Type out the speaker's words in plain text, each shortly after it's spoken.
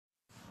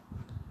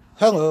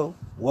Hello,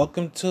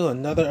 welcome to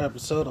another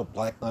episode of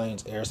Black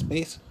Lions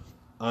Airspace.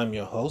 I'm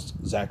your host,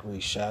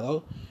 Zachary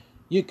Shadow.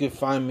 You can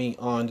find me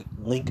on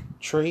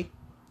Linktree,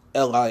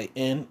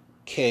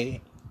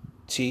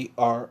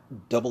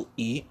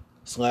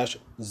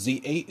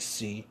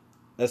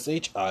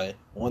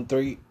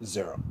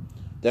 linktr.ee/ZACSHI130.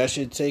 That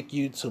should take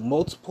you to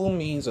multiple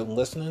means of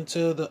listening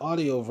to the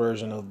audio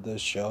version of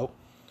this show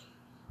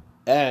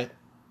at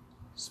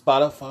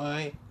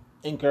Spotify,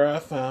 Anchor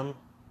FM,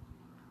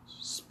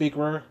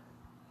 Speaker,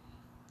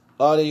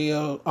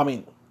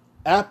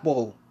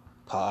 Apple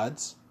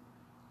Pods.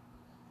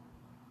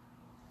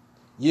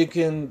 You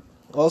can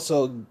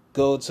also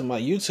go to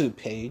my YouTube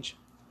page,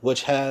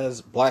 which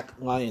has Black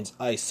Lions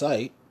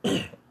Eyesight,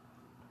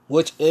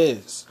 which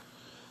is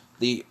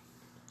the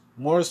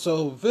more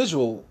so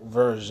visual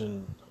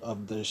version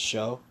of this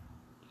show,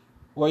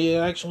 where you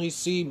actually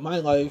see my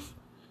life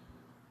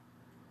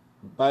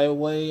by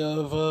way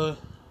of a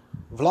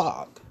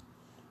vlog.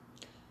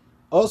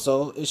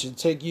 Also, it should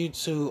take you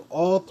to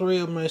all three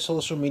of my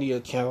social media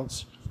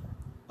accounts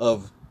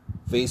of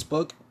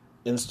Facebook,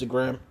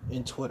 Instagram,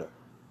 and Twitter.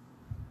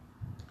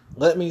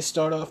 Let me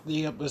start off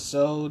the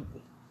episode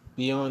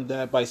beyond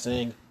that by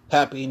saying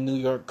Happy New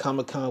York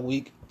Comic Con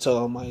week to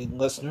all my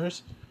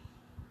listeners.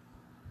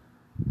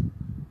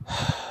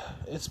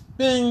 It's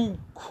been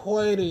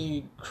quite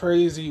a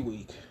crazy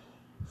week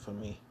for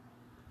me.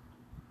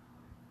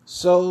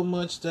 So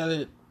much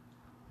that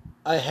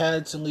I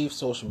had to leave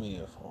social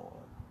media for.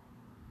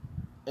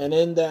 And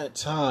in that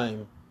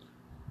time,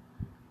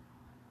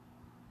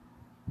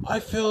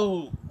 I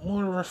feel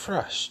more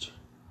refreshed.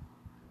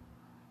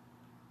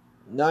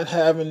 Not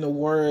having to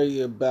worry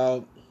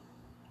about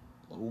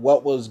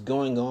what was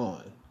going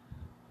on.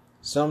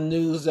 Some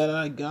news that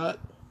I got,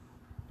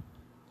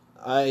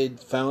 I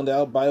found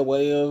out by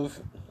way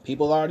of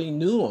people I already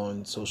knew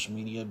on social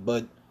media,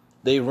 but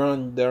they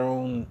run their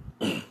own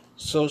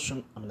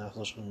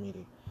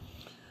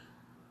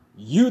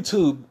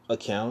YouTube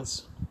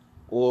accounts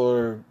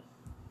or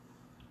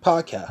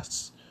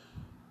podcasts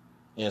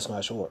and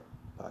 /or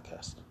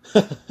podcast.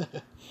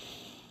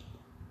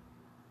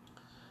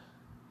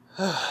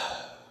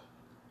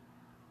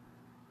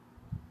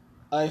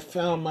 I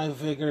found my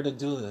vigor to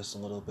do this a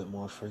little bit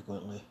more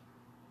frequently.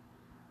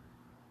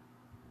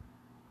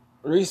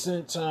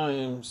 Recent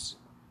times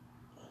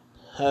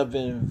have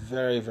been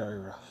very, very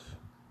rough.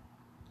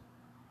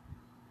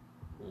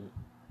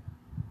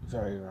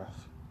 Very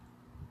rough.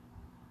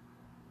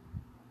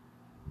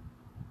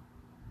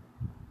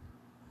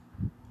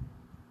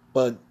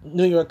 But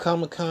New York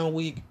Comic Con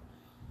week,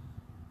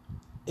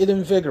 it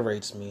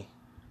invigorates me.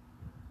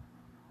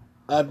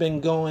 I've been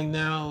going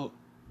now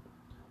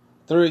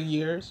 3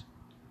 years.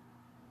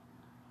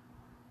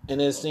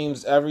 And it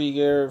seems every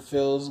year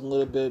feels a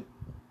little bit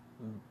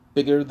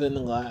bigger than the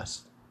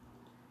last.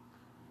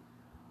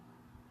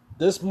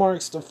 This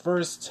marks the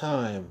first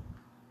time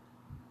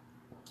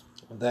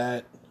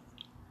that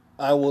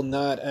I will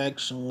not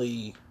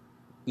actually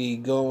be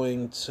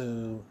going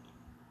to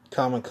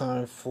Comic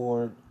Con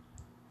for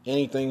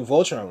anything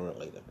Voltron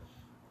related.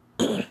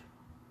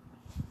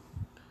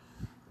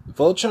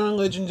 Voltron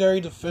Legendary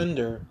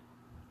Defender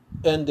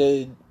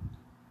ended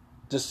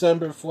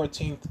December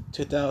 14th,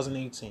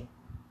 2018.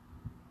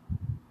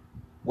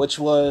 Which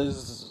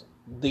was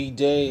the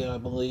day, I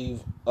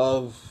believe,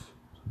 of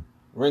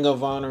Ring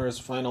of Honor's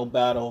final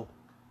battle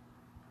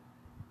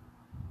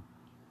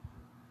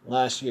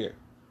last year.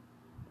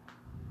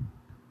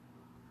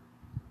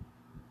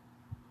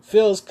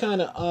 Feels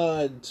kind of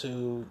odd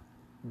to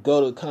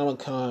go to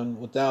Comic-Con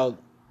without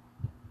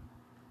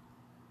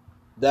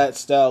that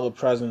style of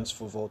presence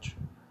for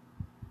Voltron.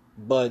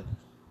 But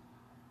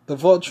the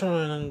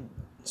Voltron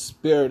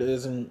spirit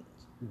isn't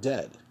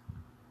dead.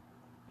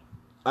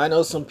 I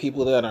know some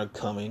people that are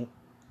coming.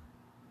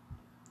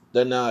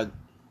 They're not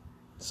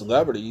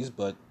celebrities,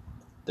 but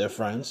they're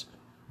friends.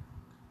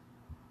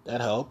 That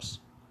helps.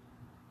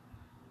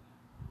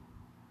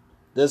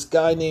 This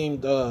guy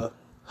named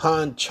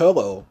Han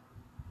Cholo,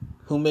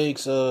 who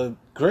makes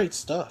great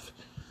stuff,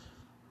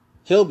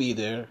 he'll be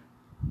there.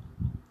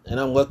 And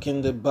I'm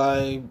looking to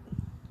buy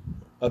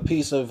a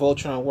piece of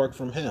Voltron work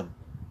from him.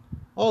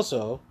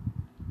 Also,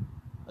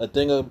 a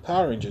thing of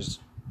Power Rangers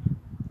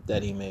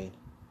that he made.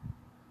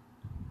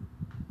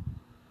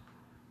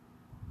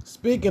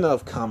 Speaking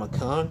of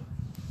Comic-Con,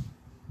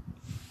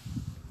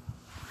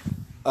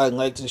 I'd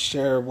like to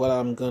share what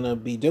I'm going to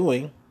be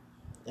doing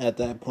at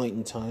that point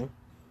in time.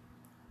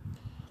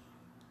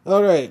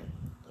 Alright,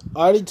 I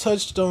already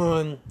touched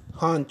on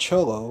Han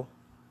Cholo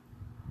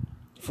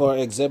for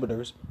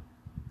exhibitors.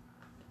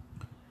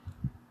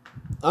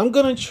 I'm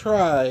going to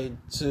try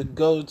to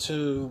go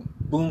to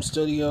Boom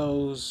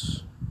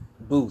Studios'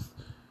 booth.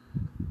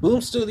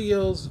 Boom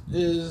Studios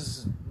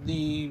is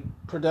the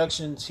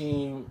production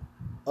team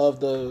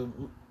of the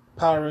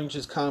Power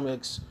Rangers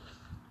comics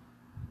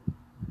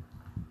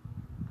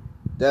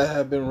that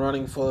have been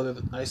running for,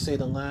 I say,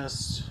 the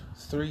last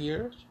 3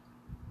 years.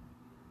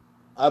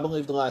 I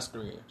believe the last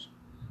 3 years.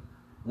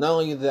 Not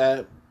only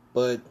that,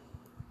 but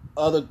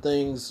other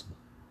things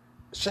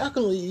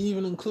Shockingly,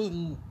 even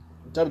including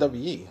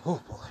WWE.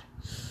 Oh boy.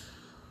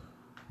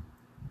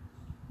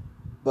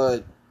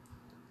 But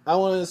I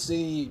want to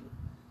see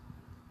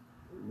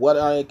what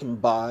I can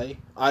buy.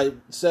 I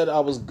said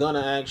I was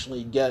gonna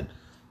actually get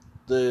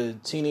the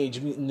Teenage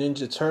Mutant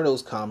Ninja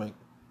Turtles comic,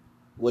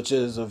 which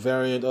is a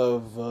variant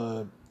of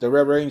the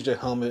Red Ranger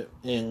helmet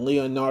and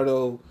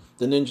Leonardo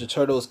the Ninja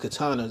Turtles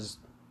katanas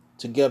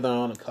together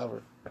on a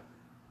cover.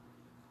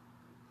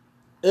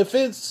 If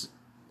it's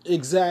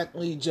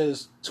exactly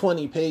just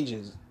 20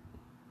 pages,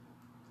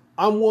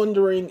 I'm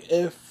wondering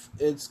if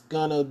it's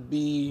gonna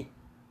be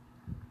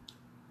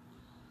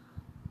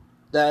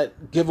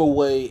that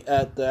giveaway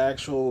at the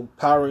actual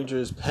Power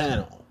Rangers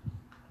panel.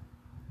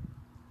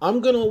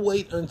 I'm gonna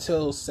wait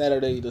until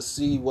Saturday to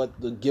see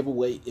what the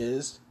giveaway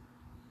is.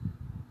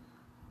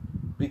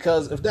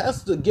 Because if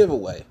that's the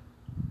giveaway,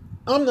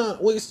 I'm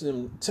not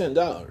wasting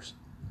 $10.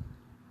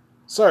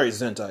 Sorry,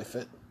 Zentai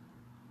Fit.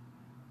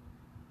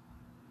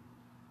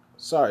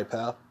 Sorry,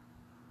 pal.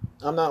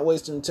 I'm not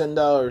wasting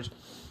 $10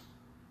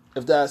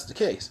 if that's the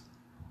case.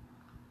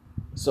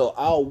 So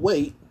I'll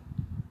wait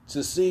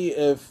to see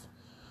if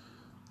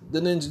the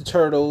Ninja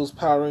Turtles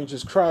Power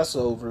Rangers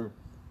crossover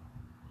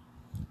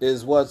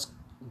is what's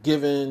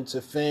given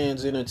to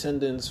fans in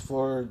attendance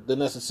for the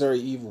Necessary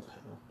Evil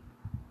panel.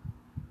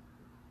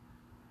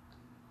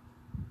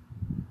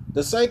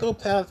 The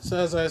Psychopaths,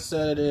 as I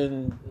said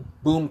in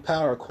Boom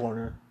Power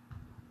Corner,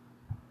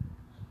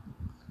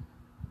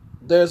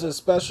 there's a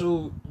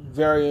special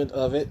variant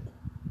of it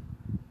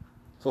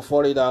for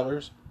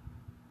 $40,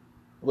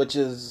 which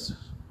is,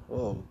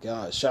 oh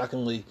god,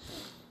 shockingly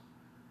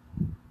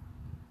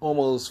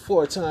almost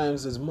 4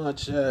 times as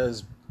much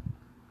as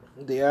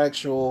the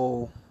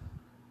actual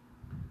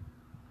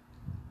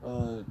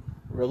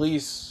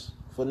release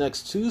for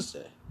next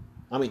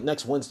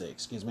Wednesday,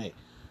 excuse me.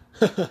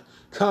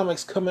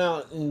 Comics come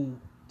out in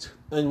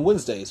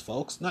Wednesdays,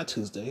 folks, not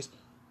Tuesdays.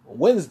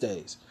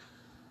 Wednesdays.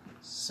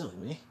 Silly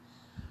me.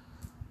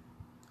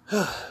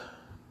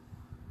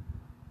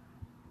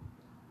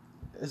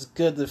 It's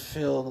good to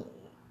feel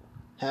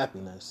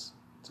happiness,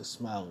 to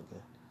smile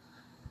again.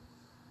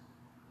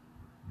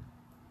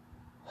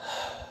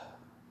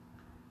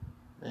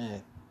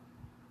 Man.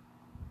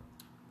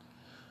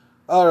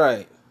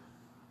 Alright.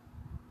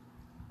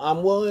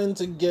 I'm willing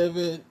to give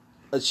it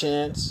a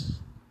chance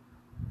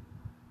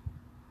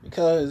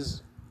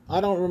because I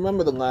don't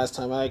remember the last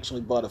time I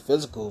actually bought a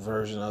physical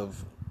version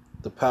of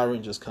the Power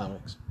Rangers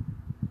comics.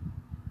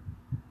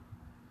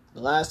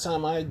 The last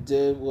time I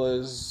did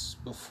was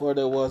before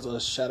there was a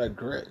Shattered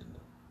Grid.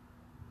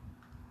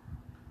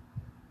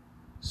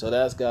 So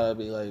that's gotta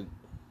be like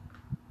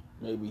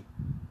maybe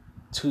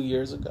 2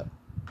 years ago.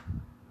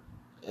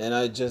 And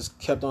I just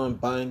kept on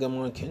buying them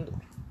on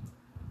Kindle.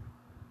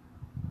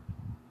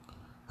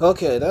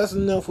 Okay, that's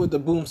enough with the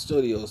Boom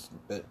Studios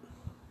bit.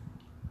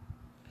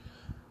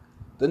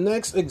 The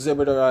next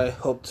exhibitor I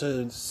hope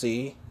to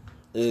see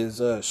is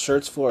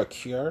Shirts for a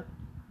Cure.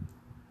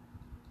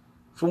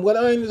 From what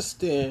I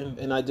understand,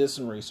 and I did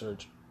some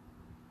research,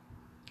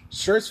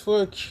 Shirts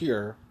for a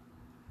Cure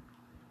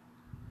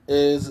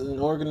is an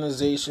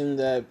organization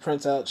that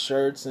prints out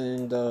shirts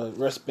and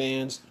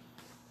wristbands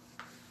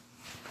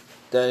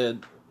that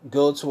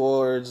go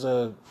towards,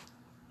 quote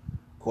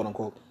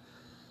unquote,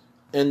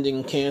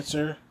 ending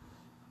cancer,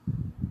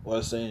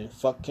 or saying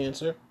fuck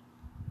cancer.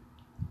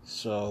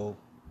 So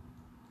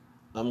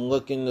I'm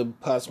looking to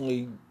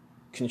possibly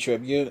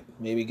contribute,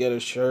 maybe get a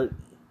shirt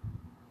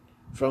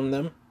from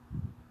them.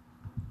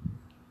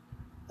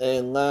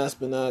 And last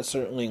but not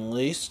certainly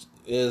least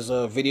is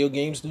Video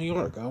Games New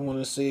York. I want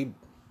to see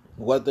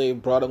what they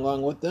brought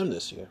along with them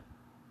this year.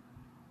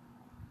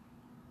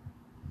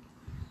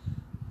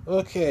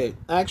 Okay,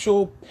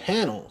 actual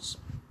panels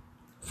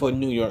for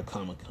New York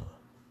Comic Con.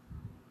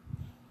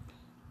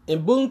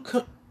 In Boom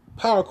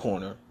Power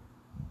Corner,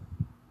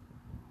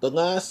 the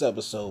last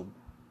episode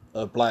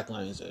of Black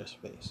Lions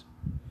Airspace,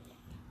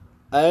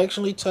 I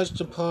actually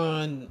touched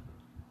upon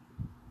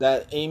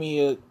that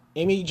Amy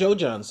Jo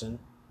Johnson,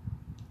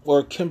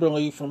 or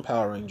Kimberly from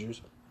Power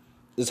Rangers,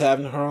 is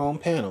having her own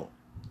panel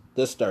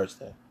this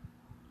Thursday.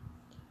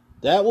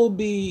 That will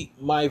be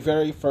my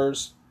very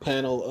first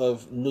panel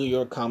of New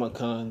York Comic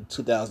Con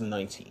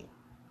 2019.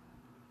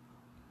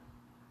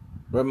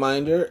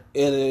 Reminder,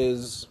 it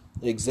is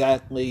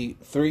exactly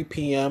 3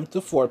 p.m.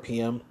 to 4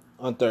 p.m.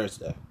 on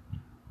Thursday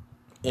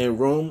in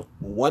room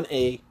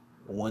 1A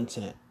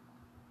 110.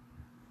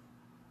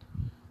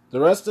 The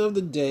rest of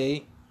the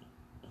day,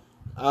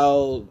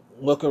 I'll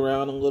look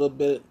around a little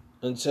bit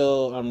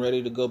until I'm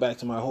ready to go back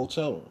to my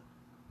hotel room.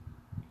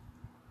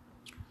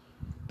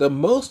 The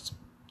most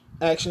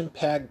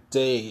action-packed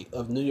day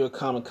of New York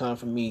Comic Con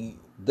for me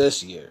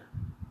this year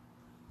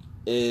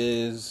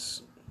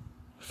is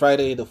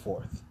Friday the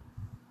 4th.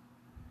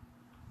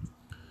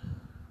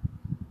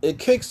 It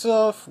kicks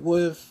off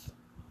with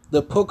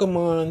the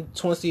Pokemon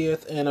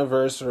 20th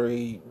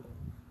anniversary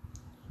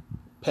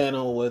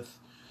panel with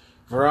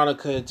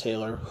Veronica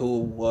Taylor, who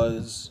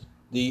was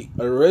the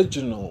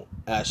original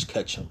Ash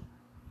Ketchum.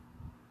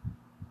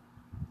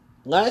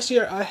 last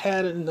year I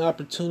had an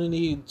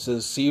opportunity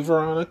to see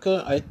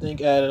Veronica, I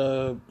think at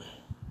a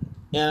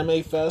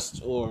Anime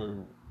Fest or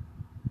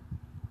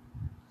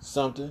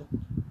something.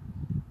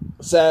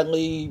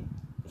 Sadly,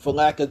 for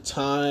lack of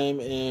time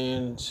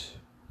and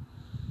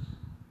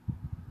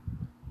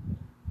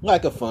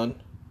lack of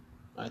fun,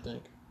 I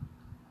think,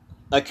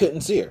 I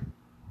couldn't see her.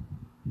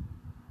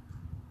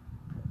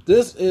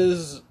 This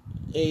is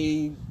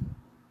a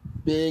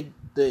big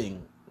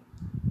thing.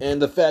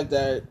 And the fact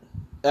that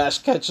Ash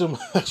Ketchum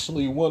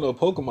actually won a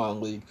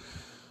Pokemon League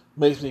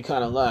makes me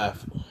kind of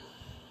laugh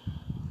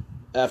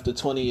after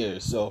 20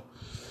 years. So,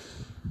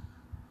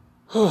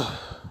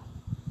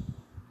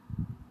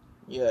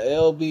 yeah,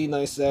 it'll be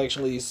nice to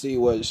actually see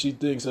what she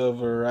thinks of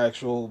her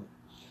actual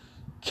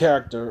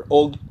character,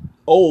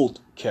 old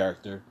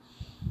character,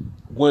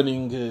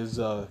 winning his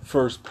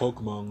first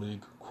Pokemon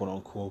League, quote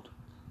unquote.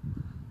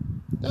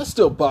 That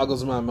still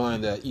boggles my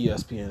mind that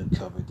ESPN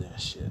covered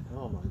that shit.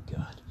 Oh my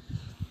god.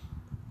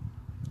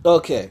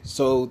 Okay,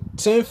 so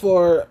 10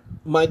 for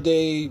my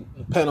day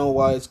panel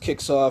wise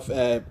kicks off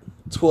at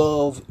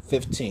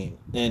 12:15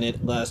 and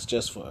it lasts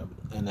just for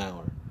an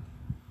hour.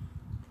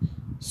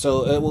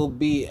 So it will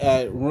be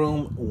at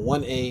room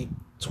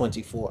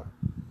 1A24.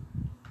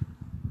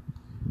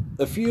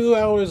 A few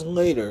hours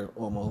later,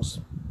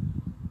 almost,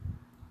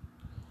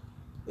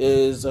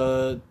 is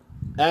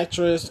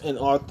actress and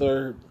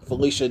author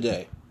Felicia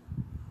Day,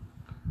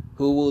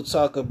 who will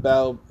talk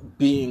about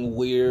being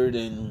weird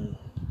in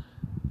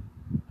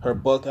her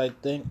book, I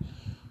think.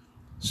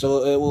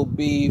 So it will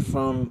be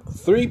from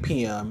 3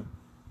 p.m.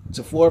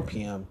 to 4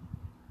 p.m.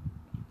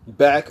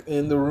 back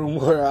in the room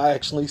where I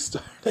actually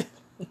started,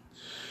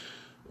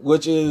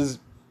 which is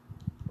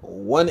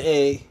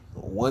 1A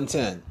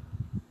 110.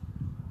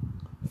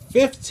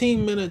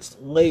 15 minutes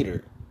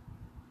later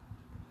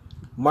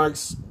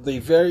marks the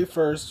very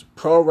first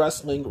pro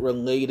wrestling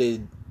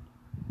related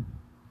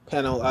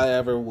panel I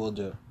ever will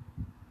do.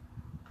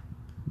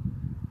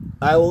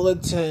 I will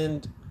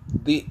attend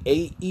the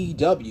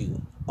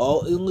AEW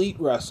All Elite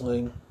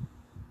Wrestling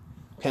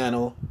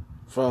panel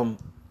from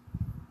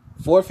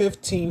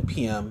 4:15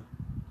 p.m.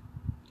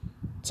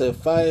 to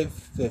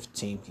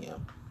 5:15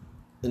 p.m.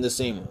 in the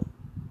same room.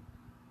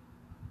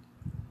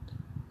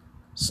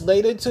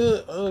 Slated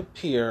to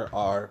appear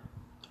are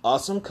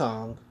Awesome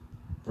Kong,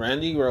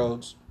 Brandy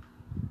Rhodes,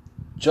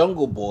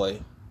 Jungle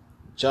Boy,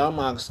 Jon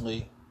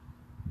Moxley,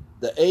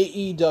 the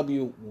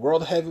AEW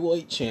World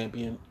Heavyweight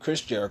Champion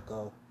Chris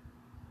Jericho,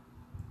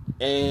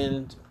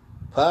 and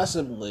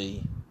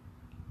possibly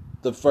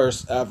the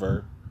first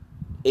ever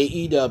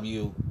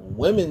AEW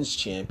Women's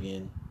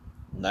Champion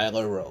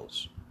Nyla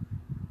Rose.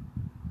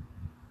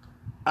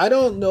 I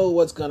don't know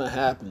what's going to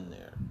happen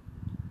there.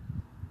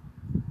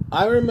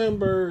 I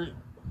remember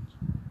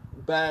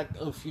back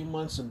a few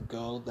months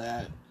ago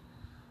that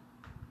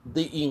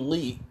the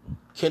Elite,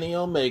 Kenny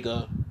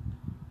Omega,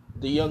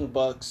 the Young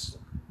Bucks,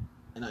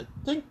 and I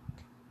think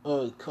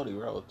Cody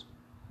Rhodes,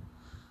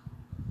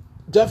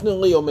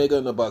 definitely Omega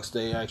and the Bucks,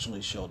 they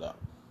actually showed up.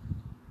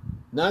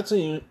 Not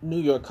to New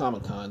York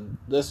Comic Con.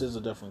 This is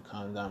a different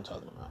con that I'm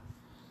talking about.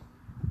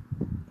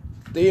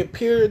 They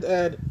appeared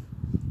at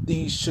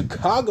the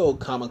Chicago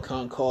Comic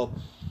Con called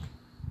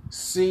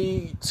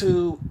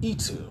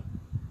C2E2.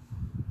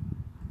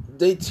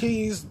 They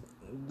teased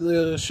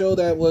the show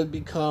that would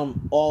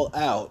become All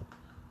Out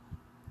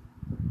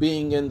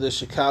being in the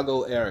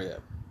Chicago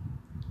area.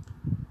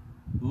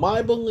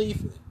 My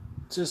belief,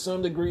 to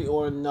some degree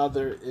or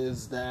another,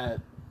 is that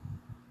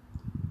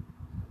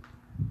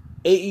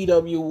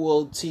AEW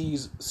will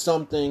tease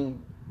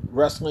something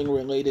wrestling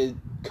related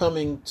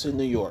coming to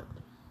New York.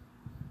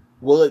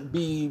 Will it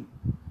be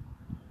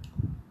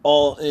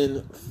All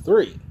In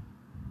 3?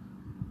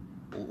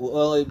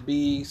 Will it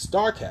be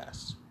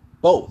StarCast?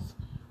 Both.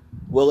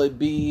 Will it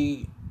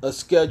be a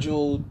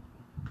scheduled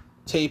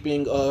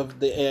taping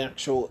of the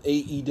actual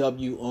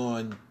AEW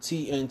on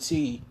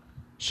TNT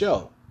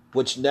show,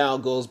 which now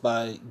goes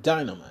by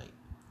Dynamite,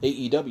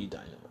 AEW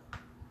Dynamite?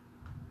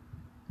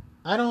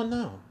 I don't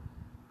know.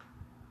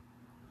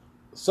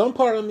 Some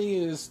part of me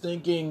is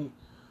thinking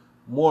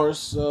more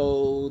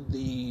so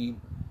the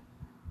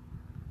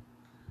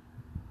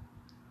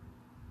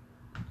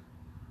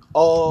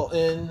All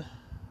In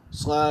 /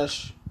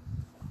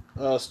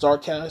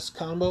 StarCast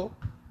combo,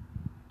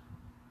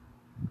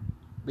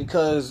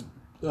 because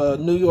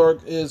New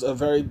York is a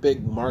very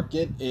big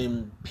market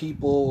and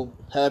people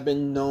have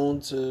been known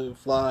to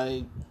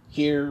fly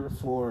here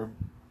for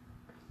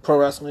pro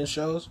wrestling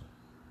shows,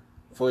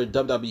 for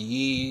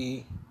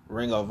WWE,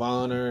 Ring of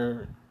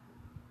Honor,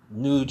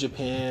 New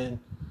Japan,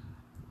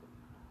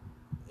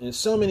 and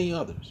so many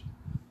others.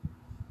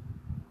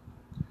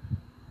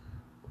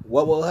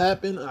 What will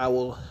happen, I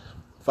will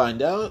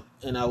find out,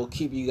 and I will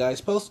keep you guys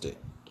posted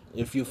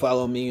if you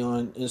follow me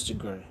on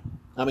Instagram.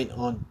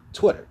 On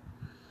Twitter.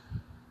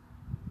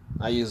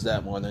 I use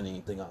that more than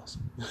anything else.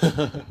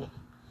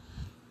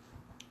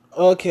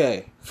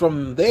 Okay,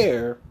 from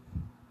there,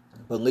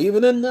 believe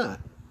it or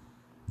not,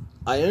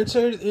 I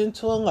entered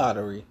into a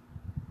lottery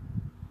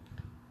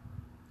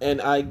and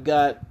I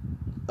got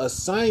a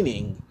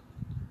signing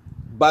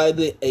by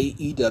the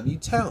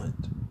AEW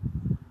talent.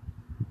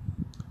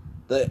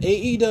 The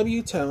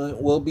AEW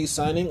talent will be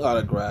signing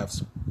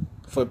autographs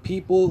for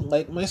people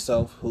like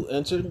myself who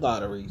entered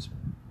lotteries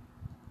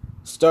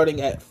starting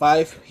at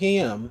 5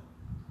 p.m.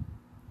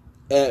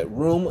 at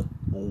room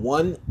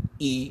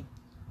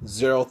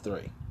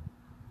 1E03.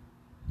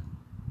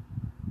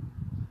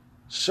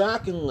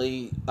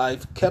 Shockingly,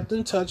 I've kept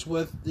in touch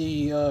with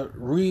the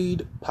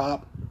Reed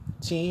Pop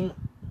team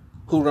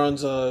who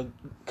runs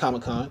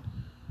Comic-Con,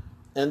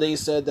 and they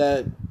said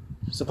that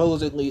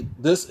supposedly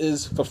this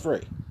is for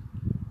free.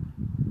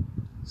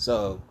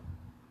 So,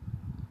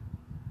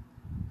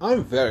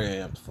 I'm very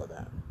amped for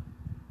that.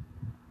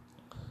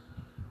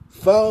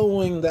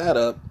 Following that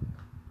up,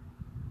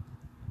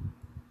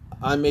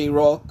 I may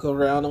walk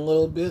around a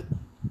little bit.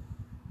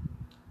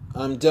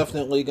 I'm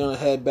definitely going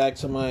to head back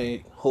to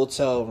my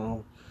hotel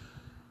room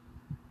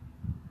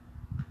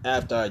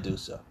after I do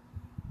so.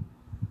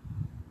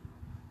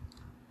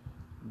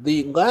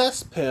 The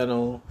last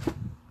panel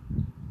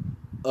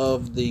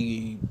of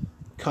the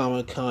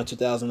Comic-Con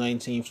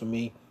 2019 for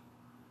me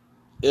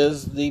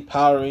is the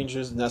Power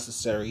Rangers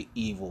Necessary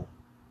Evil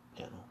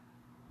panel.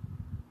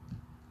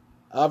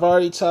 I've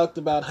already talked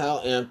about how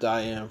amped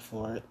I am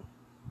for it.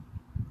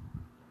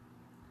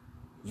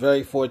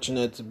 Very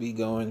fortunate to be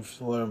going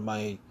for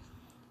my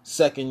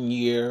second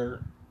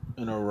year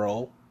in a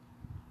row.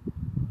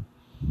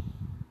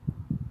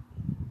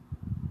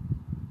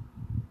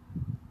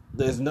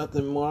 There's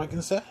nothing more I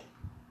can say.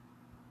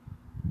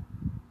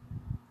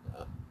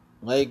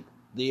 Like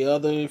the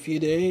other few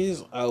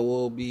days, I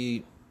will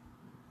be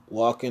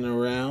walking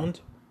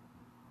around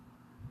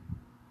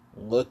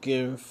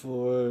looking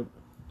for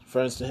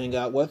friends to hang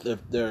out with if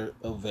they're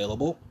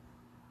available.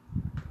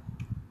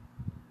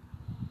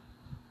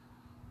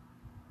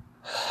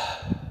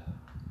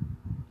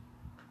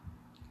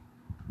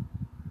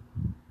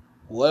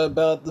 What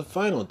about the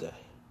final day?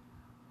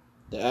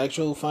 The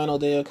actual final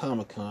day of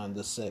Comic-Con,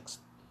 the 6th.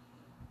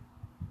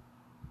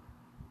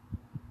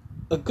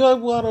 A good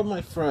lot of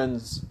my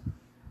friends,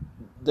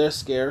 they're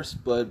scarce,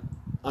 but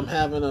I'm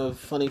having a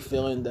funny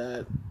feeling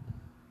that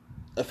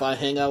if I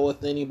hang out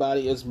with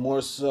anybody, it's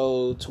more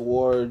so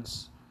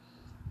towards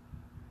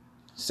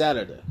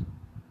Saturday.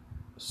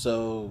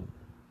 So,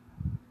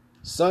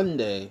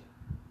 Sunday,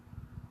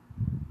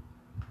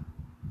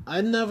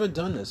 I'd never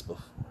done this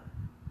before.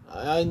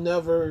 I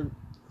never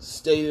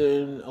stayed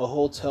in a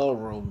hotel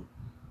room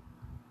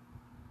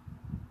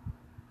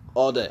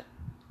all day.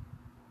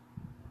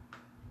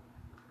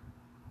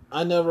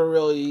 I never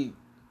really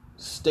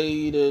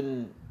stayed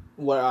in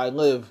where I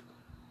live,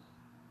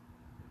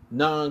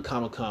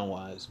 non-Comic-Con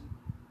wise,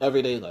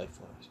 everyday life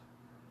wise,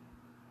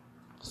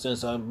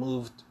 since I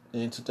moved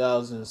in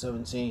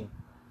 2017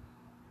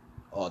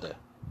 all day.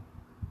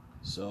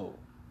 So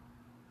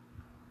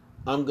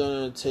I'm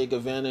gonna take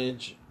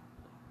advantage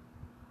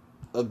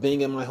of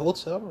being in my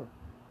hotel room.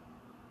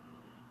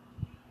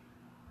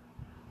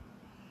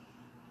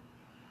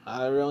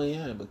 I really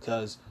am,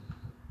 because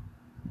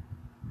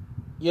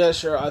yeah,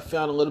 sure, I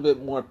found a little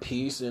bit more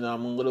peace and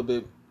I'm a little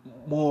bit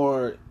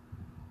more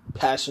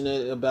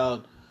passionate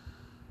about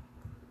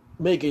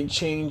making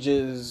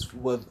changes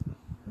with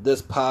this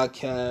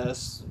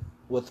podcast,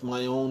 with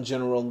my own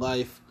general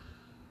life.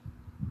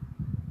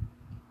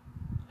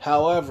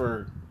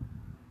 However,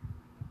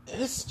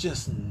 it's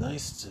just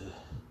nice to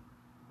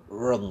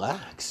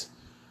relax.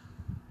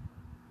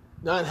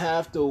 Not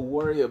have to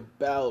worry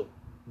about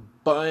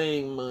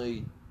buying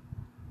my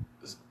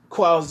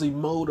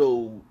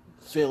Quasimodo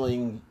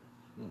feeling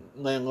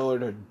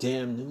landlord or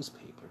damn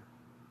newspaper.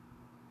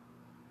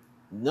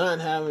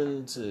 Not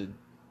having to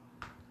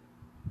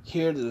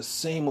hear the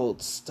same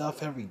old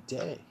stuff every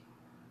day.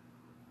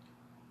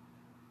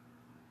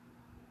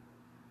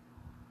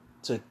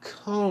 To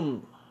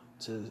come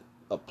to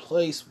a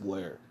place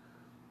where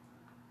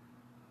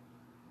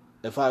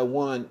if I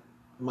want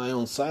my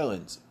own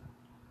silence,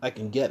 I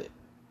can get it.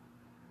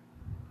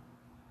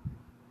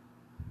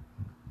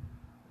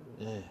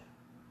 Yeah.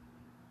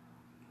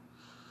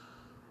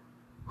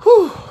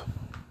 Whew.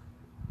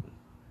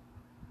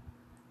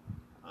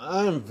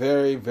 I'm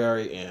very,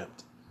 very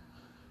amped.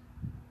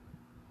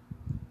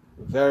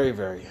 Very,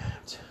 very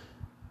amped.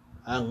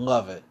 I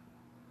love it.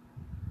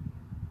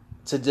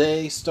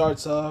 Today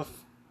starts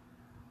off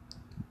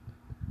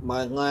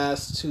my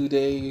last 2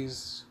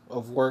 days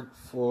of work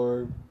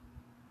for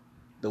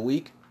the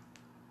week.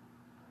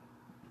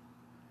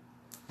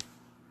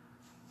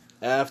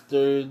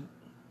 After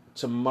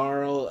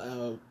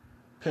tomorrow,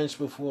 pinch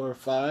before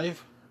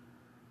 5,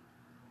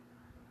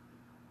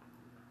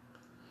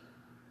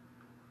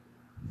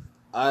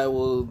 I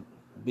will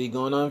be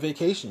going on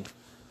vacation.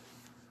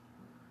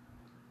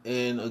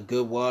 And a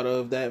good wad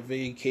of that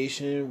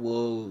vacation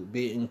will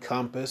be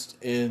encompassed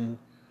in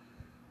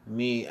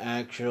me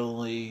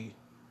actually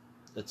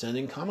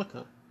attending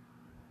Comic-Con.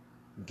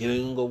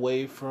 Getting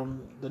away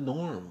from the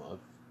norm of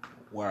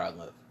where I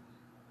live.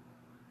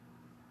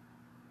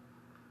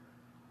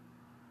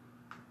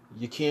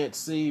 You can't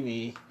see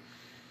me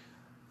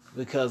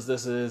because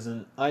this is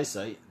an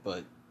eyesight,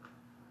 but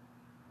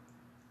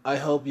I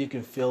hope you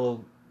can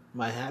feel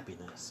my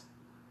happiness.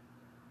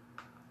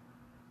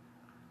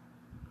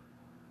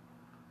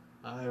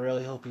 I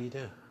really hope you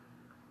do.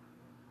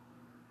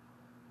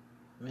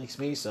 It makes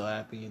me so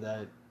happy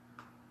that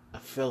I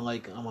feel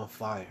like I'm on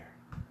fire.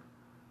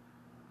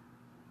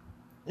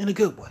 In a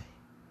good way.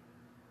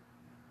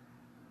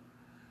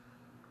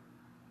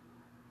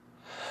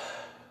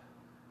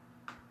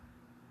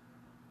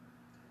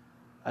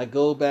 I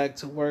go back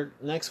to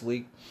work next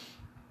week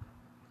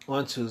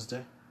on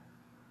Tuesday.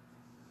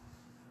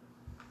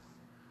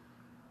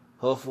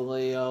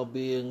 Hopefully I'll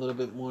be a little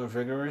bit more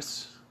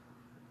vigorous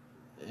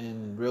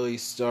and really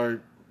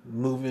start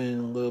moving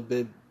a little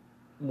bit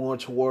more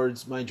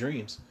towards my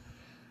dreams.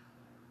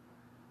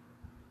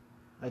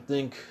 I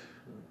think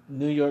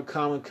New York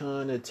Comic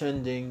Con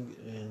attending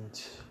and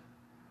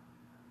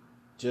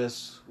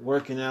just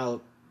working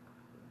out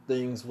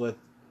things with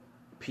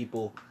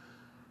people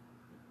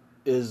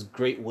is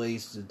great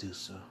ways to do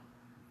so.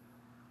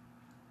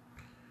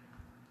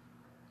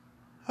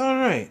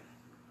 Alright.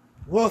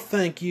 Well,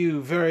 thank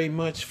you very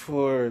much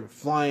for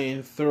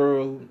flying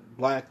through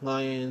Black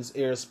Lion's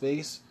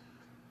airspace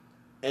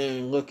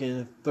and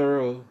looking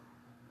through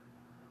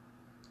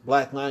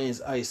Black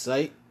Lion's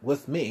eyesight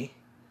with me.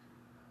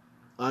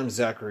 I'm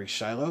Zachary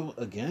Shiloh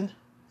again.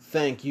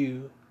 Thank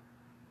you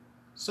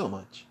so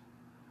much.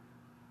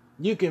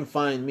 You can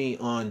find me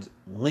on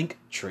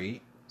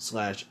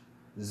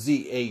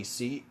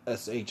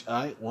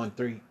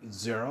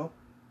Linktree/ZACSHI130,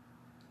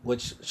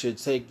 which should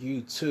take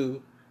you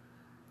to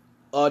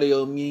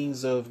audio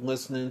means of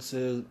listening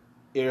to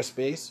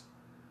airspace,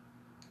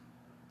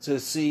 to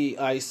see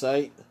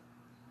eyesight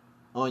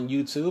on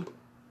YouTube,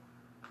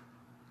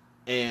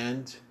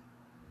 and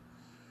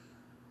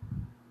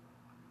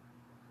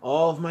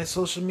all of my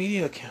social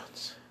media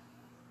accounts.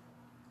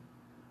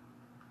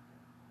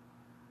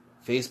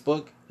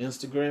 Facebook,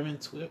 Instagram,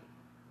 and Twitter.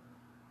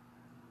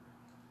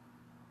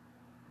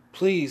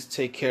 Please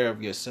take care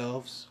of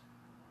yourselves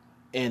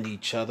and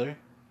each other.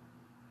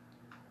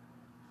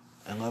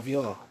 I love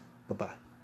you all. Bye-bye.